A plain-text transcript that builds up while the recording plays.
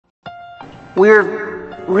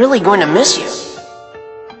We're really going to miss you.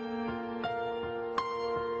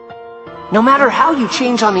 No matter how you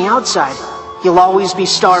change on the outside, you'll always be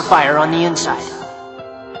Starfire on the inside.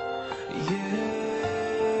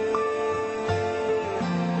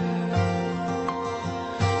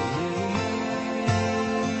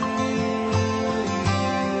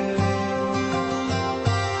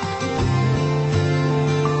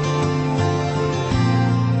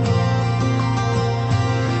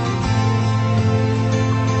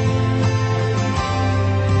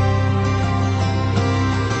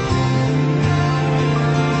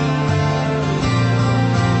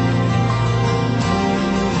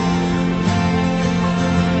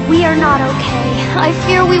 We are not okay. I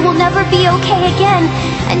fear we will never be okay again,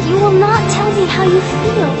 and you will not tell me how you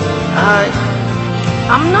feel.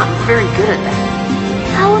 I'm not very good at that.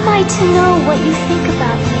 How am I to know what you think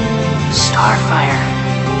about me? Starfire.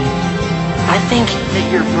 I think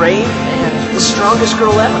that you're brave and the strongest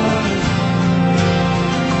girl ever.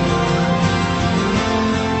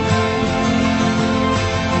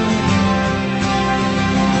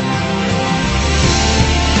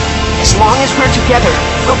 As long as we're together,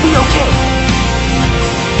 we'll be okay.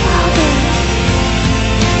 Robin.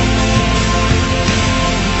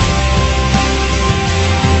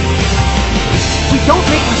 We don't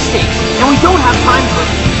make mistakes, and we don't have time for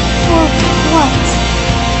it. For what?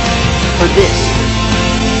 For this.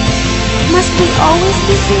 Must we always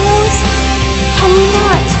be heroes? Can we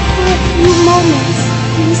not, for a few moments,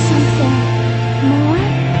 be something more?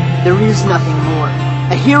 There is nothing more.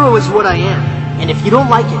 A hero is what I am, and if you don't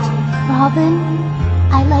like it, Robin,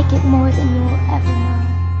 I like it more than you will ever know.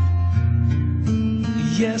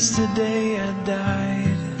 Yesterday I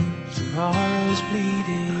died, tomorrow's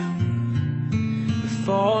bleeding. We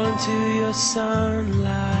fall into your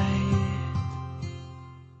sunlight.